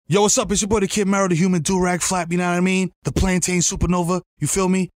Yo, what's up? It's your boy, the Kid Mero, the human do-rag flap, you know what I mean? The plantain supernova, you feel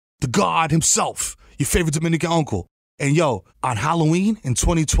me? The God himself, your favorite Dominican uncle. And yo, on Halloween in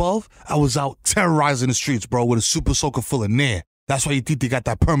 2012, I was out terrorizing the streets, bro, with a super soaker full of Nair. That's why you think they got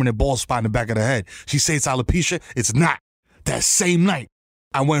that permanent bald spot in the back of the head. She says it's alopecia. It's not. That same night,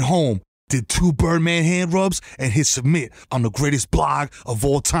 I went home, did 2 Birdman hand rubs, and hit submit on the greatest blog of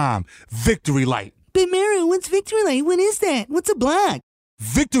all time, Victory Light. But Mero, what's Victory Light? What is that? What's a blog?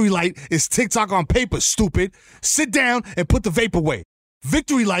 Victory Light is TikTok on paper, stupid. Sit down and put the vape away.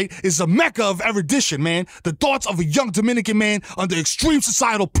 Victory Light is a mecca of erudition, man. The thoughts of a young Dominican man under extreme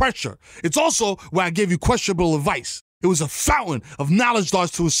societal pressure. It's also where I gave you questionable advice. It was a fountain of knowledge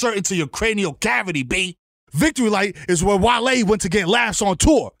darts to insert into your cranial cavity, B. Victory Light is where Wale went to get laughs on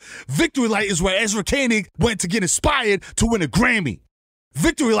tour. Victory Light is where Ezra Koenig went to get inspired to win a Grammy.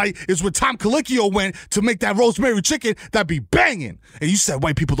 Victory Light is where Tom Colicchio went to make that rosemary chicken that be banging. And you said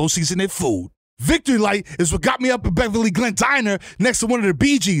white people don't season their food. Victory Light is what got me up at Beverly Glen Diner next to one of the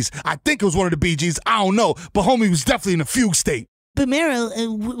Bee Gees. I think it was one of the Bee Gees. I don't know. But homie was definitely in a fugue state. But Mero,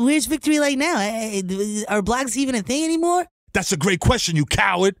 where's Victory Light now? Are blogs even a thing anymore? That's a great question, you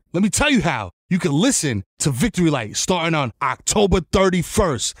coward. Let me tell you how. You can listen to Victory Light starting on October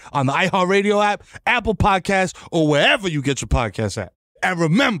 31st on the iHeartRadio app, Apple Podcasts, or wherever you get your podcasts at. And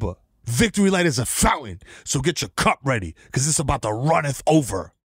remember, Victory Light is a fountain, so get your cup ready, because it's about to runneth over.